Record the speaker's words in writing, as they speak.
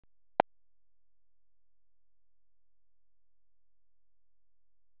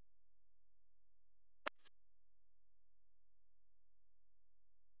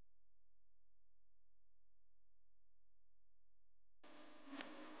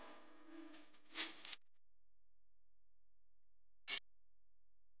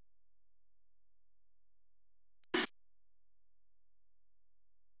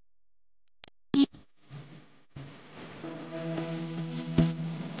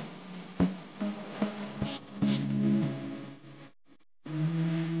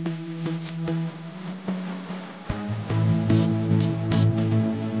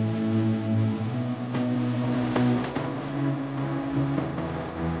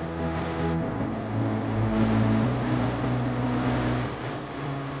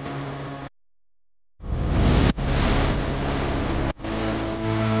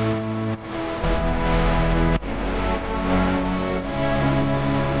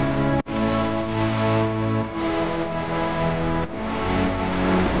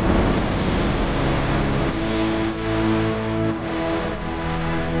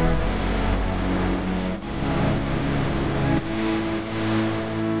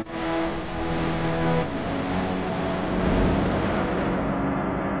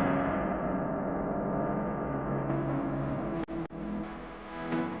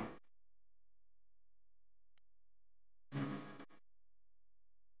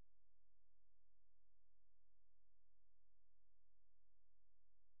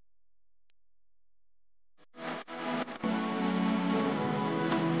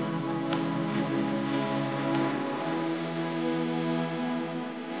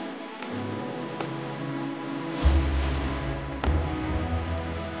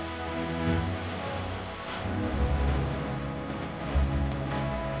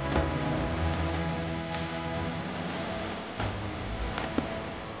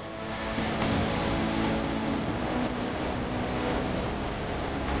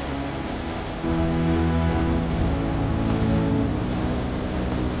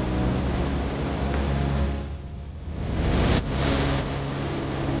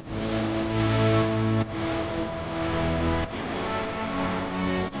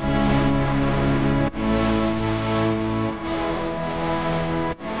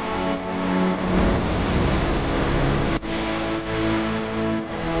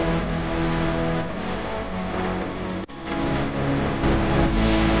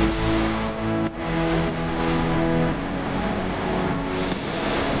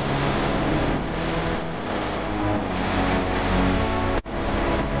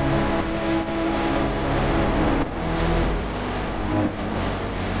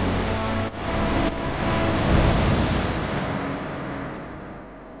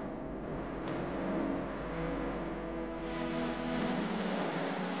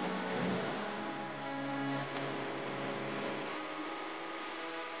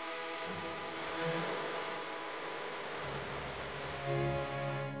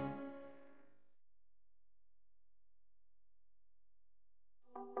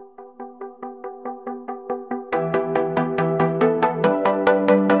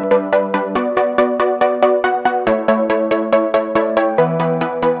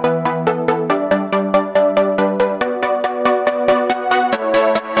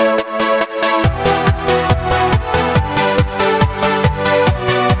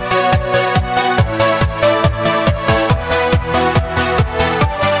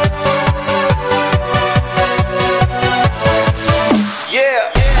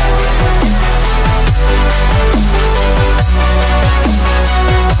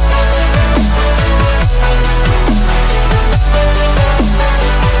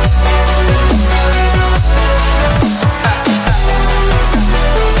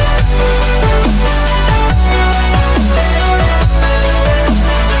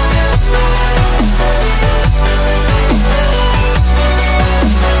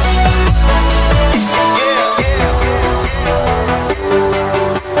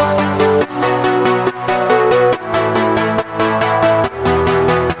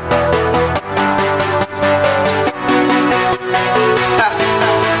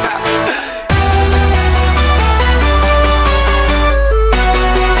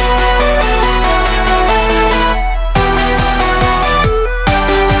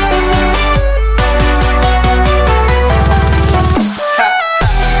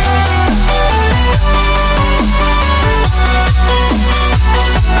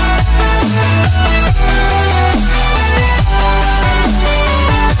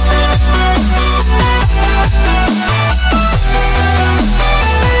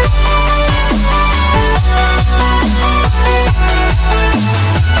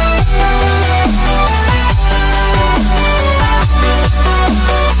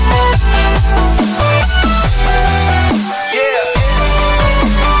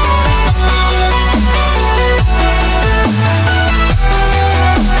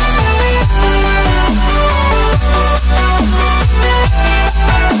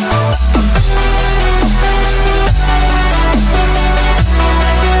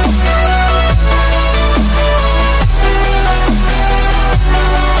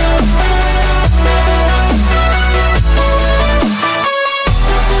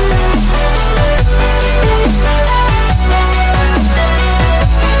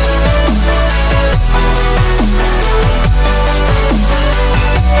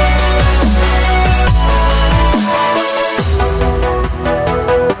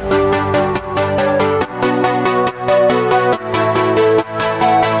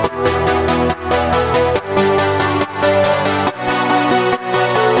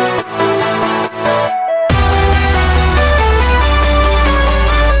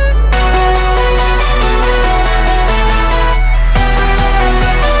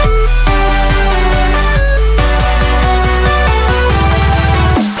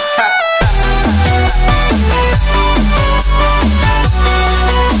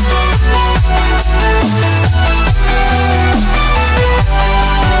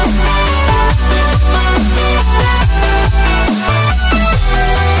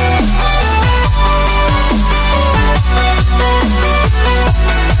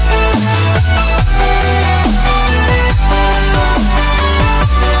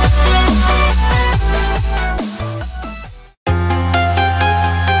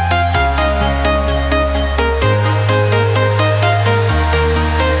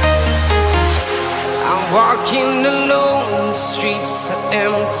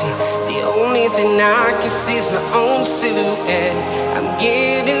thing I can see is my own silhouette. I'm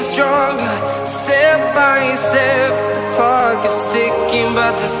getting stronger, step by step. The clock is ticking,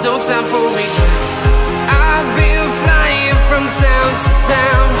 but there's no time for regrets. I've been flying from town to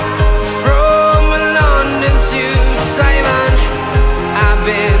town, from London to Taiwan. I've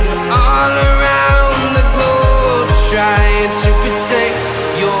been all around the globe, trying to protect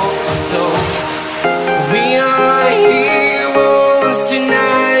your soul. We are heroes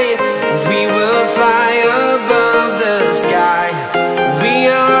tonight. We will fly above the sky. We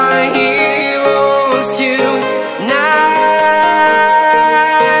are heroes tonight.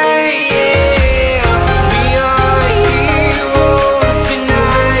 Yeah. We are heroes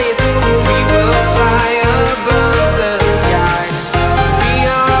tonight. We will fly above the sky. We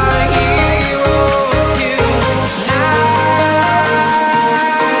are heroes tonight.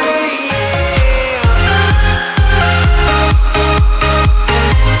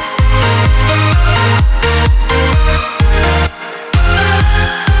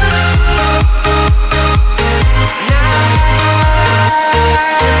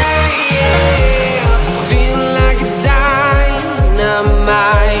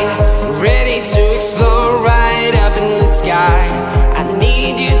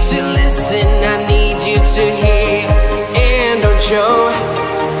 I need you to hear and don't show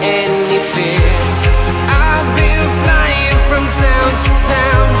any fear. I've been flying from town to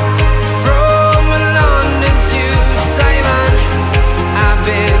town, from London to Taiwan. I've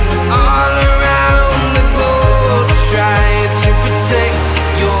been all around the globe, trying to protect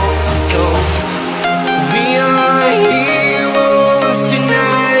your soul. We are heroes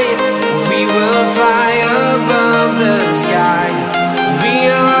tonight. We will fly above the sky. We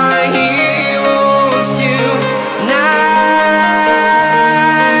are heroes tonight.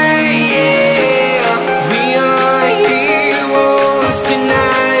 Yeah. We are heroes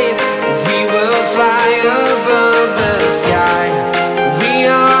tonight. We will fly above the sky. We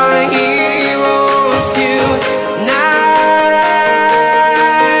are heroes tonight.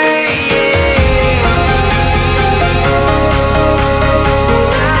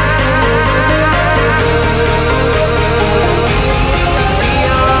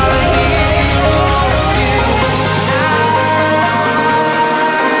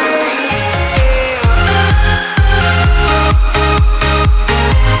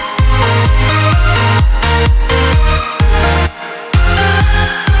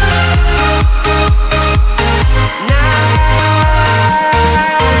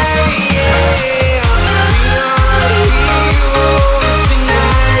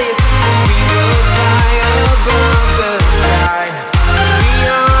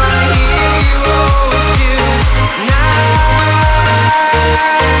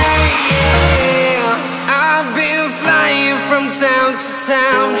 Town to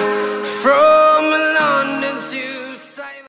town,